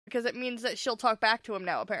because it means that she'll talk back to him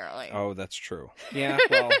now, apparently. Oh, that's true. Yeah,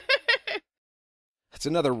 well, that's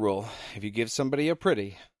another rule. If you give somebody a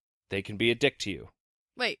pretty, they can be a dick to you.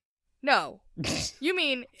 Wait, no. You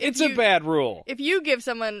mean... It's a bad rule. If you give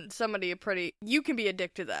somebody a pretty, you can be a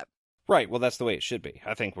dick to them. Right, well, that's the way it should be.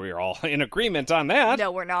 I think we're all in agreement on that.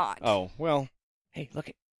 No, we're not. Oh, well, hey, look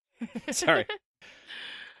it. Sorry.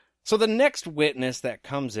 So the next witness that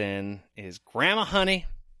comes in is Grandma Honey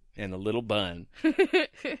and the little bun. I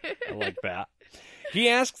like that. He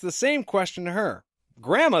asks the same question to her.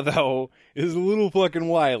 Grandma, though, is a little fucking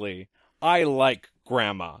wily. I like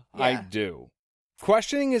Grandma. Yeah. I do.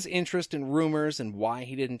 Questioning his interest in rumors and why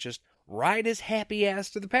he didn't just ride his happy ass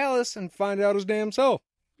to the palace and find out his damn self.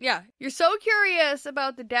 Yeah, you're so curious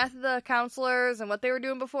about the death of the counselors and what they were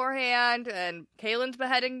doing beforehand and Kaylin's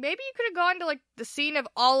beheading. Maybe you could have gone to, like, the scene of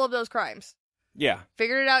all of those crimes. Yeah.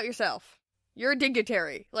 Figured it out yourself. You're a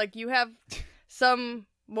dignitary. Like, you have some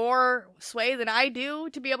more sway than I do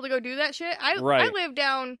to be able to go do that shit. I live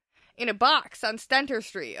down in a box on Stenter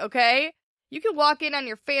Street, okay? You can walk in on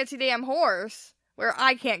your fancy damn horse where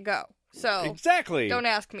I can't go. So, exactly. Don't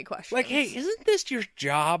ask me questions. Like, hey, isn't this your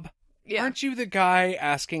job? Yeah. Aren't you the guy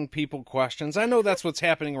asking people questions? I know that's what's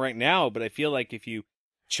happening right now, but I feel like if you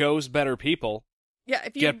chose better people,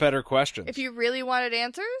 get better questions. If you really wanted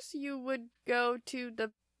answers, you would go to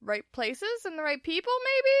the right places and the right people,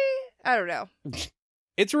 maybe? I don't know.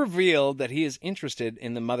 It's revealed that he is interested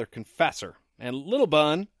in the mother confessor. And Lil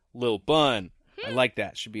Bun, I like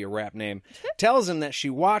that, should be a rap name, tells him that she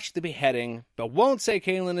watched the beheading, but won't say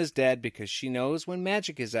Kaylin is dead because she knows when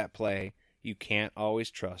magic is at play, you can't always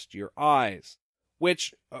trust your eyes.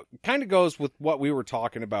 Which kind of goes with what we were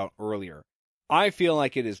talking about earlier. I feel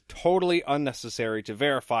like it is totally unnecessary to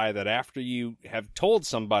verify that after you have told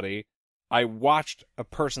somebody, I watched a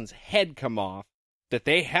person's head come off, that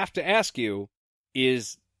they have to ask you,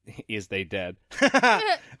 is they dead?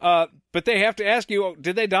 But they have to ask you,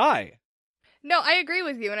 did they die? No, I agree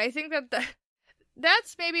with you, and I think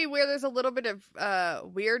that's maybe where there's a little bit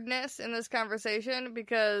of weirdness in this conversation,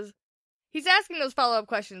 because he's asking those follow-up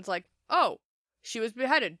questions like, oh, she was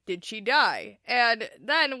beheaded. Did she die? And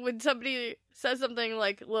then when somebody says something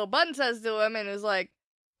like Lil Bun says to him and is like,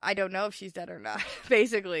 I don't know if she's dead or not,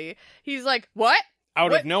 basically, he's like, what?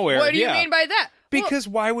 Out of nowhere, What do you mean by that? Because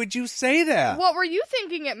why would you say that? What were you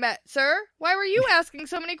thinking it meant, sir? Why were you asking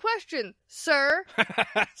so many questions, sir?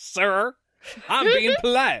 Sir? I'm being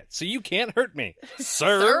polite, so you can't hurt me.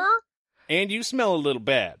 Sir? And you smell a little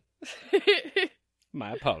bad.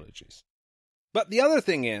 My apologies. But the other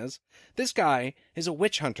thing is, this guy is a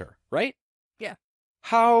witch hunter, right? Yeah.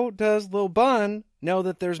 How does Lil Bun know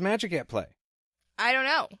that there's magic at play? I don't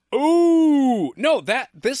know. Ooh! No,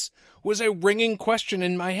 this was a ringing question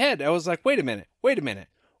in my head. I was like, wait a minute.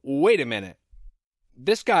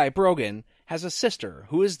 This guy, Brogan, has a sister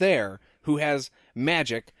who is there, who has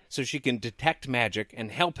magic, so she can detect magic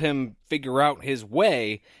and help him figure out his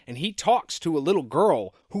way, and he talks to a little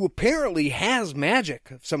girl who apparently has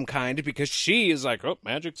magic of some kind, because she is like, oh,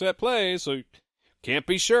 magic's at play, so can't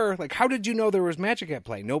be sure. Like, how did you know there was magic at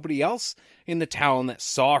play? Nobody else in the town that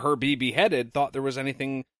saw her be beheaded thought there was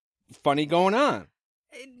anything funny going on.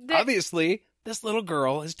 Obviously, this little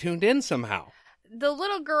girl is tuned in somehow. The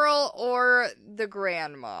little girl or the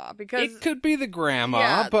grandma, because it could be the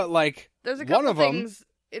grandma, but like, there's a couple things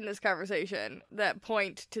in this conversation that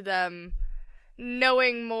point to them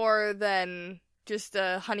knowing more than just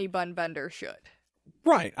a honey bun bender should.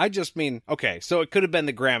 Right. I just mean, okay, so it could have been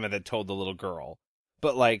the grandma that told the little girl,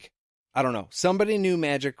 but like, I don't know, somebody knew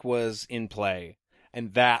magic was in play,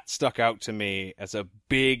 and that stuck out to me as a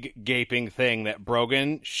big gaping thing that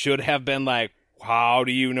Brogan should have been like, how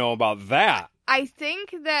do you know about that? I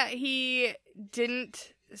think that he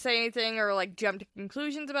didn't say anything or like jump to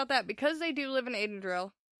conclusions about that because they do live in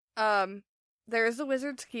Aidendrill. There is a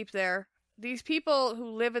wizard's keep there. These people who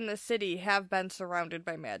live in the city have been surrounded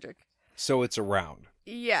by magic. So it's around.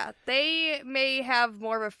 Yeah, they may have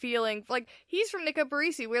more of a feeling, like, he's from Nika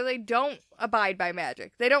Barisi, where they don't abide by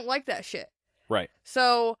magic. They don't like that shit. Right.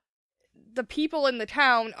 So the people in the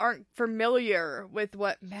town aren't familiar with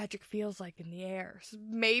what magic feels like in the air. So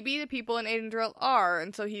maybe the people in Aidendrill are,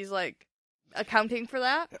 and so he's, like, accounting for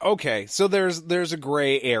that. Okay, so there's a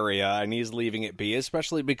gray area, and he's leaving it be,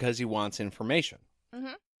 especially because he wants information.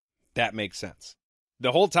 Mm-hmm. That makes sense.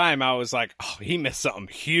 The whole time I was like, oh, he missed something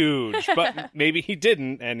huge, but maybe he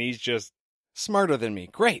didn't, and he's just smarter than me.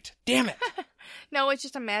 Great. Damn it. No, it's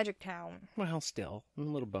just a magic town. Well, still, I'm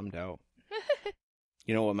a little bummed out.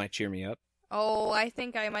 You know what might cheer me up? Oh, I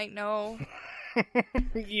think I might know.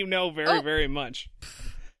 You know very, very much.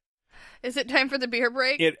 Is it time for the beer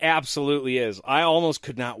break? It absolutely is. I almost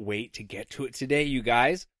could not wait to get to it today, you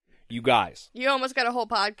guys. You guys. You almost got a whole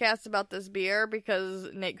podcast about this beer because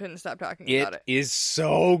Nate couldn't stop talking about it. It is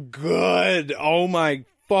so good. Oh my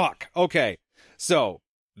fuck. Okay. So,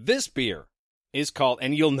 this beer is called,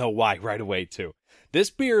 and you'll know why right away too.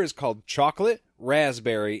 This beer is called Chocolate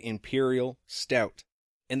Raspberry Imperial Stout.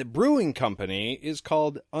 And the brewing company is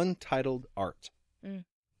called Untitled Art. Mm.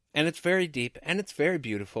 And it's very deep and it's very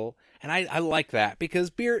beautiful. And I like that because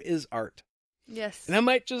beer is art. Yes. And I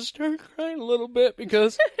might just start crying a little bit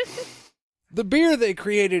because the beer they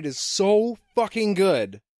created is so fucking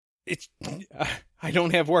good. It's I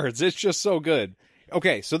don't have words. It's just so good.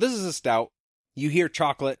 Okay, so this is a stout. You hear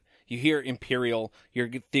chocolate, you hear imperial, you're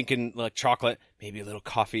thinking like chocolate, maybe a little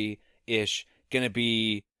coffee-ish, gonna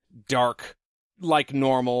be dark like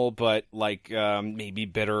normal, but like maybe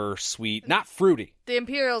bitter, sweet, not fruity. The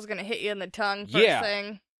imperial's gonna hit you in the tongue first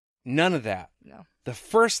thing. None of that. No. The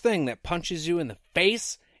first thing that punches you in the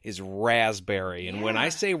face is raspberry. And when I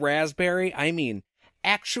say raspberry, I mean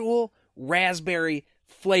actual raspberry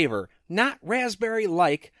flavor. Not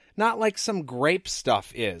raspberry-like, not like some grape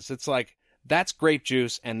stuff is. It's like, that's grape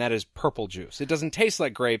juice and that is purple juice. It doesn't taste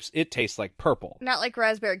like grapes, it tastes like purple. Not like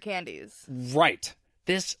raspberry candies. Right.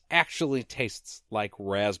 This actually tastes like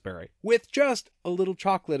raspberry with just a little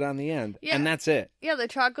chocolate on the end, and that's it. Yeah, the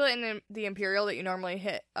chocolate and the imperial that you normally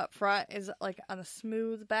hit up front is like on a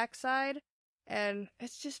smooth backside, and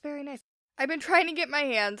it's just very nice. I've been trying to get my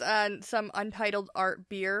hands on some Untitled Art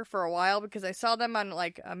beer for a while because I saw them on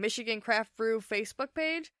like a Michigan Craft Brew Facebook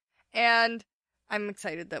page, and I'm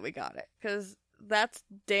excited that we got it because that's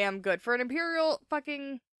damn good for an imperial.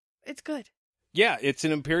 It's good. Yeah, it's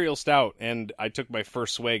an imperial stout, and I took my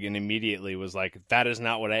first swig and immediately was like, that is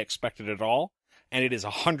not what I expected at all, and it is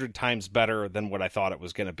 100 times better than what I thought it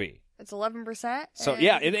was going to be. It's 11%. So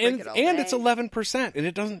yeah, and it's 11%, and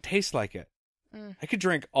it doesn't taste like it. I could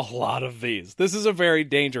drink a lot of these. This is a very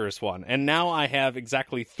dangerous one, and now I have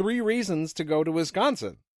exactly 3 reasons to go to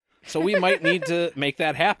Wisconsin, so we might need to make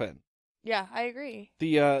that happen. Yeah, I agree.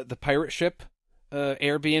 The pirate ship,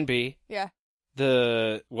 Airbnb. Yeah.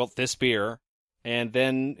 This beer. And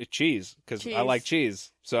then cheese, because I like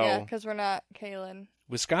cheese. So yeah, because we're not Kaylin.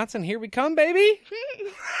 Wisconsin, here we come, baby!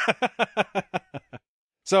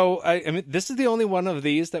 So, I mean, this is the only one of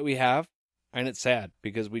these that we have, and it's sad,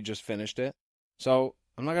 because we just finished it. So,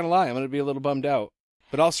 I'm not going to lie, I'm going to be a little bummed out.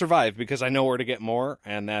 But I'll survive, because I know where to get more,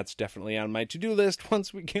 and that's definitely on my to-do list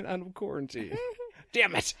once we get out of quarantine.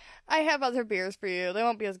 Damn it! I have other beers for you. They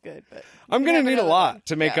won't be as good, but... I'm going to need a lot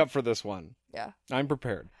to make up for this one. Yeah. I'm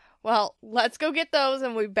prepared. Well, let's go get those,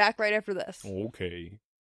 and we'll be back right after this. Okay.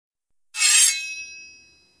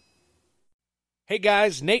 Hey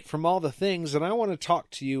guys, Nate from All the Things, and I want to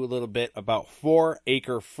talk to you a little bit about 4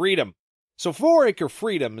 Acre Freedom. So 4 Acre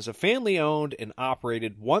Freedom is a family-owned and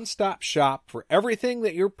operated one-stop shop for everything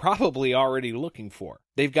that you're probably already looking for.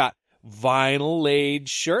 They've got vinyl-laid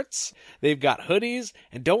shirts, they've got hoodies,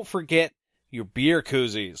 and don't forget your beer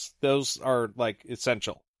koozies. Those are, like,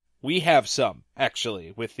 essential. We have some,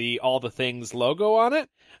 actually, with the All the Things logo on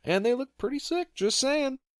it, and they look pretty sick, just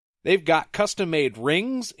saying. They've got custom-made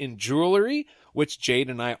rings and jewelry, which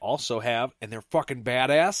Jade and I also have, and they're fucking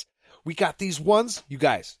badass. We got these ones, you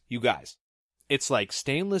guys. It's like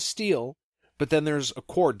stainless steel, but then there's a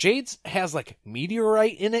core. Jade's has like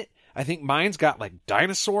meteorite in it. I think mine's got like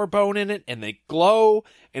dinosaur bone in it, and they glow,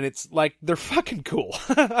 and it's like, they're fucking cool.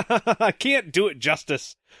 I can't do it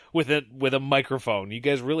justice with a microphone. You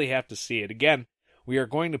guys really have to see it. Again, we are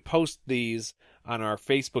going to post these on our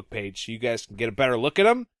Facebook page so you guys can get a better look at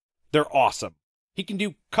them. They're awesome. He can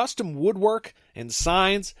do custom woodwork and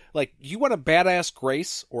signs. Like, you want a badass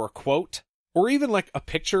grace or a quote, or even like a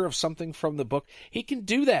picture of something from the book, he can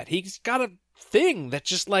do that. He's got a thing that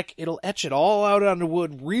just like, it'll etch it all out onto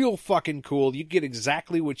wood, real fucking cool. You get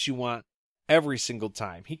exactly what you want every single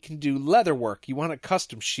time. He can do leather work. You want a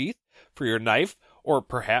custom sheath for your knife, or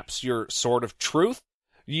perhaps your sword of truth.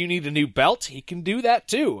 You need a new belt. He can do that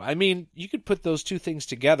too. I mean, you could put those 2 things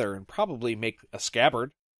together and probably make a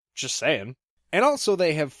scabbard. Just saying. And also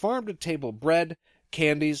they have farm-to-table bread,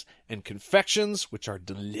 candies, and confections, which are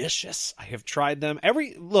delicious. I have tried them.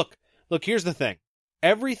 Look, here's the thing.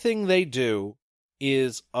 Everything they do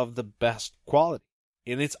is of the best quality.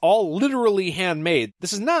 And it's all literally handmade.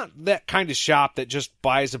 This is not that kind of shop that just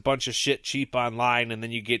buys a bunch of shit cheap online and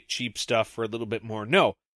then you get cheap stuff for a little bit more.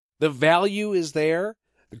 No. The value is there.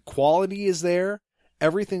 The quality is there.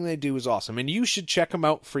 Everything they do is awesome, and you should check them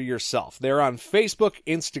out for yourself. They're on Facebook,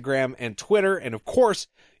 Instagram, and Twitter, and of course,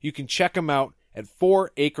 you can check them out at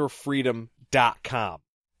 4acrefreedom.com.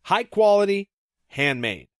 High quality,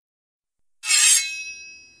 handmade.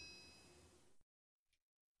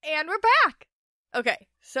 And we're back. Okay,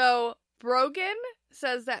 so Brogan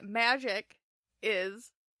says that magic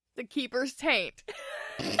is the keeper's taint.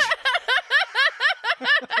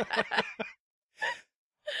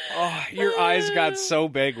 Oh, your eyes got so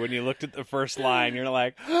big when you looked at the first line. You're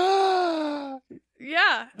like,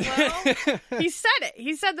 yeah, well, he said it.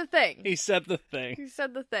 He said the thing. He said the thing. He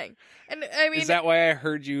said the thing. And I mean, is that why I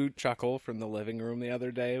heard you chuckle from the living room the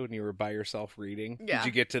other day when you were by yourself reading? Yeah. Did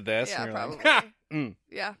you get to this? Yeah, and you're probably. Like, ha! Mm.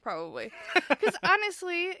 Yeah, probably. Because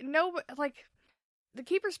honestly, the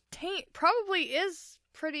keeper's taint probably is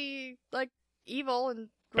pretty, like, evil and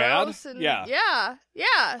gross. Bad? And Yeah.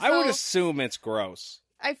 Yeah. I would So assume it's gross.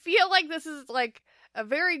 I feel like this is, like, a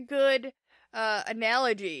very good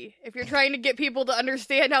analogy. If you're trying to get people to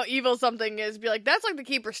understand how evil something is, be like, that's like the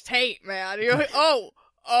keeper's taint, man. And you're like, oh.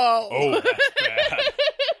 Oh, that's bad.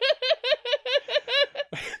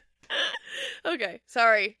 Okay,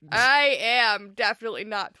 sorry. I am definitely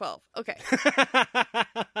not 12. Okay.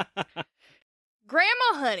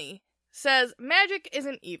 Grandma Honey says magic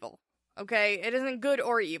isn't evil. Okay? It isn't good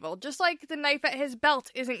or evil. Just like the knife at his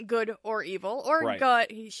belt isn't good or evil. Or Right. gun.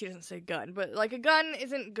 She doesn't say gun, but like a gun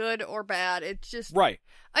isn't good or bad. It's just Right.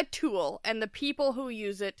 a tool, and the people who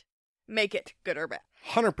use it make it good or bad.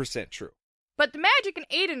 100% true. But the magic in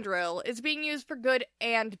Aiden Drill is being used for good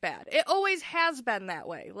and bad. It always has been that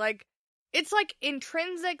way. Like, it's like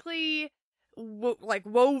intrinsically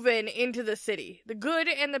woven into the city. The good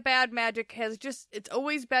and the bad magic it's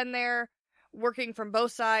always been there, working from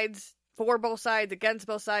both sides, for both sides, against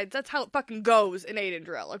both sides. That's how it fucking goes in Aiden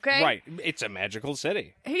Drill, okay? Right. It's a magical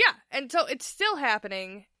city. Yeah, and so it's still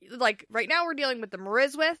happening. Like, right now we're dealing with the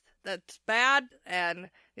Marizwith. That's bad, and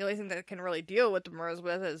the only thing that can really deal with the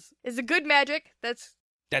Marizwith is the good magic. That's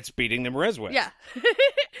beating the Marizwith. Yeah.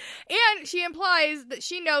 And she implies that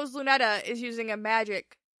she knows Lunetta is using a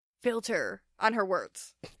magic filter on her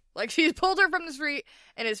words. Like, she's pulled her from the street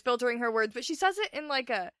and is filtering her words, but she says it in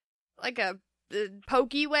like a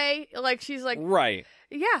pokey way. Like, she's like, right.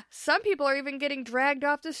 Yeah, some people are even getting dragged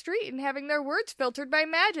off the street and having their words filtered by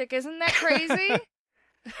magic. Isn't that crazy?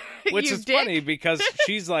 Which You is dick. funny because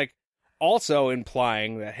she's like also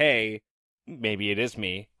implying that, hey, maybe it is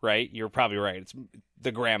me, right? You're probably right. It's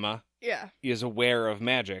the grandma. Yeah. Is aware of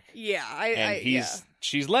magic. Yeah,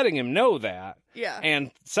 she's letting him know that. Yeah.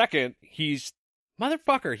 And second, he's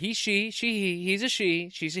motherfucker. He, she, he, he's a she,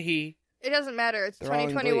 she's a he. It doesn't matter. It's They're all in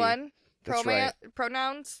 2021. That's right.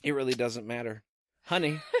 Pronouns. It really doesn't matter.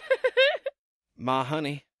 Honey. Ma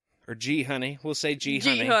honey. Or G honey. We'll say G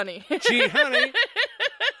honey. G honey. G honey.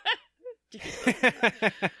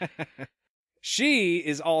 She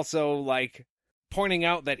is also like pointing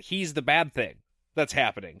out that he's the bad thing that's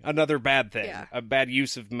happening. Another bad thing. Yeah. A bad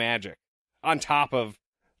use of magic. On top of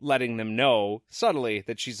letting them know subtly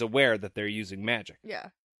that she's aware that they're using magic. Yeah.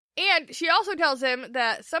 And she also tells him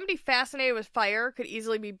that somebody fascinated with fire could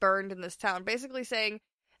easily be burned in this town. Basically saying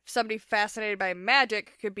somebody fascinated by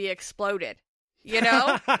magic could be exploded. You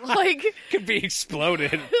know? Like, could be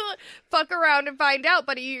exploded. Fuck around and find out,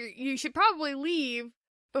 but you should probably leave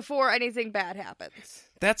before anything bad happens.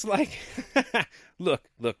 That's like, look,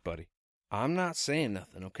 buddy. I'm not saying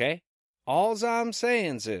nothing, okay? Alls I'm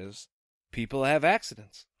saying is people have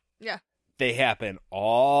accidents. Yeah. They happen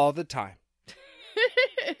all the time.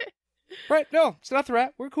 Right? No, it's not a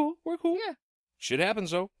threat. We're cool. Yeah. Shit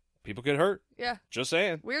happens, though. People get hurt. Yeah. Just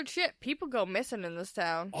saying. Weird shit. People go missing in this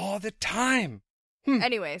town. All the time.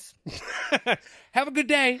 Anyways. Have a good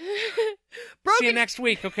day. Brogan... See you next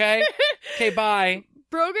week, okay? Okay, bye.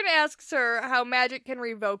 Brogan asks her how magic can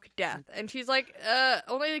revoke death, and she's like,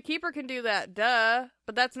 only the Keeper can do that, duh.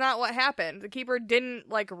 But that's not what happened. The Keeper didn't,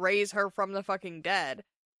 like, raise her from the fucking dead.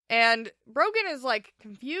 And Brogan is, like,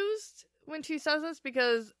 confused when she says this,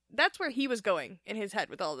 because that's where he was going in his head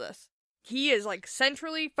with all this. He is, like,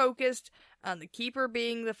 centrally focused on the Keeper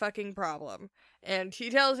being the fucking problem. And she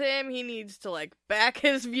tells him he needs to, like, back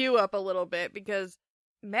his view up a little bit, because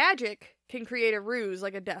magic can create a ruse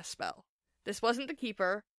like a death spell. This wasn't the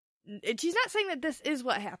Keeper. And she's not saying that this is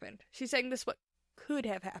what happened. She's saying this what could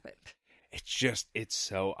have happened. It's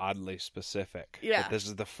so oddly specific. Yeah. That this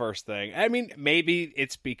is the first thing. I mean, maybe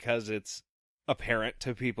it's because it's apparent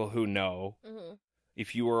to people who know. Mm-hmm.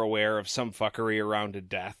 If you were aware of some fuckery around a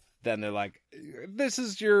death, then they're like, this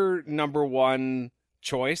is your number one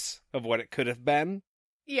choice of what it could have been.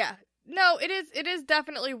 Yeah. No, it is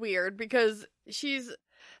definitely weird, because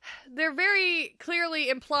they're very clearly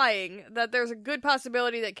implying that there's a good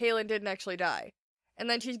possibility that Kaylin didn't actually die. And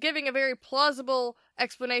then she's giving a very plausible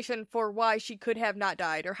explanation for why she could have not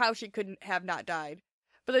died, or how she couldn't have not died.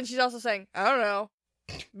 But then she's also saying, I don't know,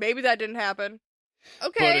 maybe that didn't happen.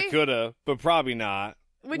 Okay. But it could have, but probably not.